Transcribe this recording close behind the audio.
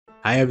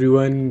Hi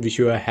everyone, wish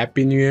you a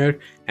happy new year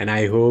and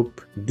I hope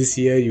this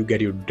year you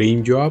get your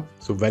dream job.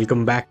 So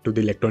welcome back to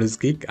the Electronics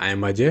Geek. I am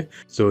Ajay.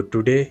 So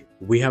today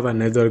we have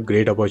another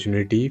great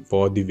opportunity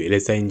for the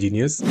VLSI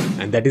engineers,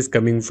 and that is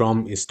coming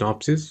from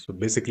Synopsys. So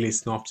basically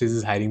Synopsys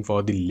is hiring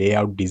for the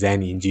layout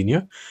design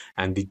engineer,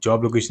 and the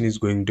job location is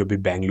going to be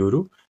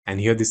Bangalore. And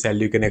here the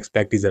salary you can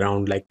expect is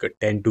around like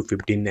 10 to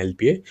 15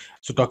 LPA.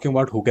 So talking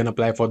about who can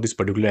apply for this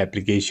particular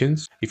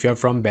applications, if you are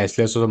from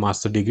bachelor's or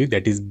master degree,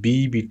 that is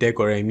B Tech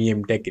or ME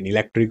Tech in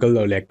electrical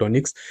or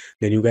electronics,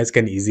 then you guys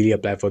can easily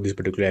apply for this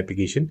particular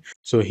application.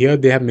 So here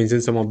they have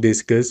mentioned some of the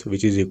skills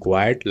which is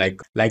required,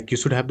 like you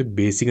should have the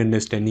basic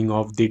understanding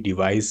of the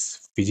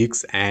device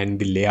physics and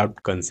the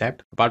layout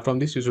concept. Apart from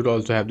this, you should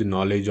also have the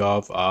knowledge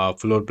of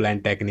floor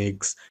plan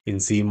techniques in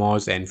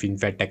CMOS and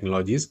FinFET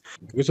technologies.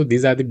 Okay, so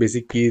these are the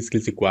basic key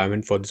skills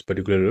requirement for this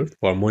particular role.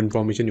 For more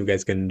information, you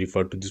guys can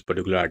refer to this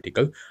particular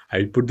article.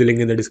 I'll put the link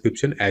in the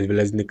description as well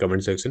as in the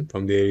comment section.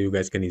 From there, you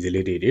guys can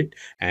easily read it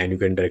and you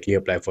can directly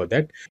apply for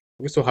that.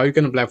 Okay, so how you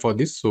can apply for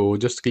this? So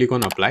just click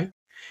on apply,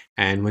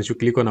 and once you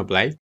click on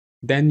apply,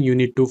 then you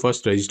need to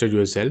first register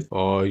yourself,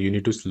 or you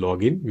need to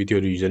log in with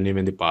your username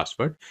and the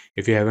password.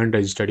 If you haven't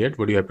registered yet,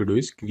 what you have to do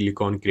is click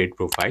on create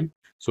profile.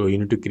 So you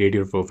need to create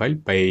your profile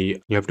by,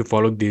 you have to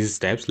follow these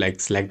steps,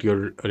 like select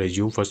your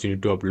resume. First you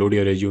need to upload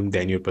your resume,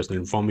 then your personal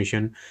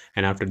information,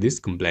 and after this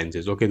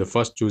compliances. Okay, the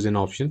first choose an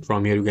option.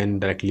 From here you can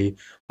directly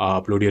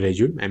upload your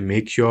resume, and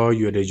make sure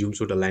your resume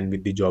should align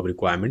with the job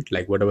requirement,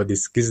 like whatever the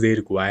skills they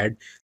required,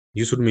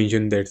 you should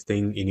mention that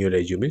thing in your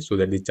resume so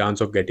that the chance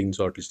of getting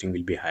shortlisting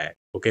will be higher.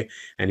 Okay,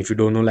 and if you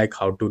don't know like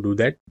how to do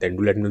that, then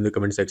do let me know in the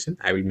comment section.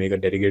 I will make a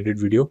dedicated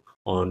video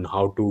on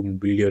how to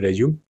build your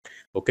resume.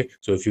 Okay,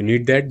 so if you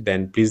need that,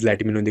 then please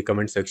let me know in the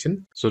comment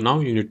section. So now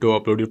you need to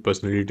upload your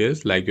personal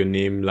details like your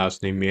name,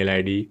 last name, mail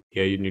ID.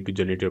 Here you need to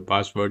generate your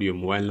password, your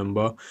mobile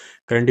number,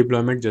 current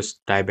employment,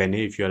 just type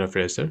any if you are a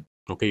fresher.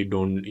 Okay, you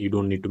don't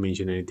need to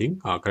mention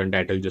anything. Current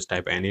title, just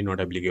type any, not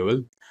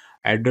applicable.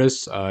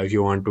 Address, if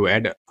you want to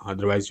add,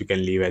 otherwise you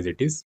can leave as it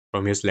is.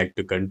 From here select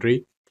the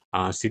country,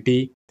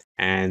 city,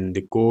 and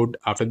the code.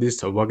 After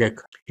this,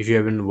 if you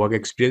have a work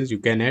experience you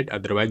can add,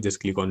 otherwise just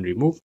click on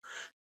remove.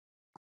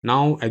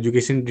 Now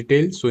education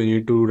details, so you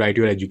need to write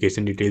your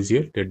education details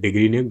here, the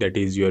degree name, that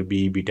is your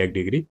B Tech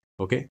degree.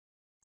 Okay,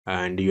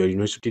 and your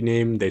university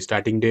name, the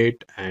starting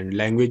date, and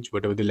language,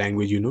 whatever the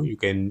language you know, you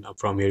can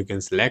from here you can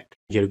select.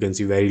 Here you can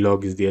see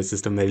Verilog is there,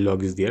 system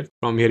Verilog is there.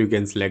 From here you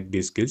can select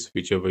the skills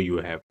whichever you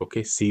have.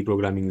 Okay, C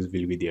programming will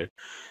be there,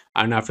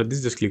 and after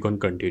this just click on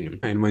continue.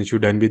 And once you're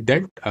done with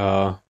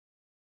that,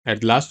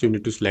 at last you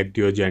need to select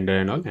your gender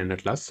and all, and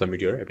at last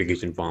submit your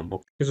application form.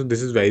 Okay, so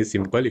this is very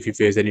simple. If you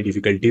face any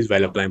difficulties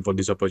while applying for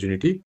this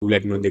opportunity, do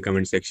let me know in the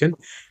comment section,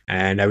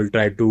 and I will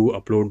try to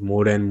upload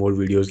more and more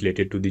videos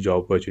related to the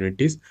job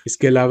opportunities.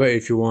 However,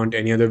 if you want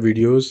any other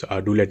videos,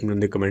 do let me know in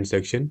the comment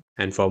section,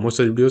 and for more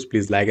such videos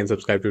please like and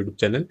subscribe to the YouTube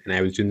channel, and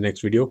I will see you in the next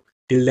video.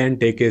 Till then,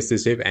 take care, stay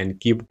safe, and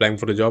keep applying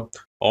for the job.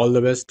 All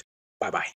the best. Bye bye.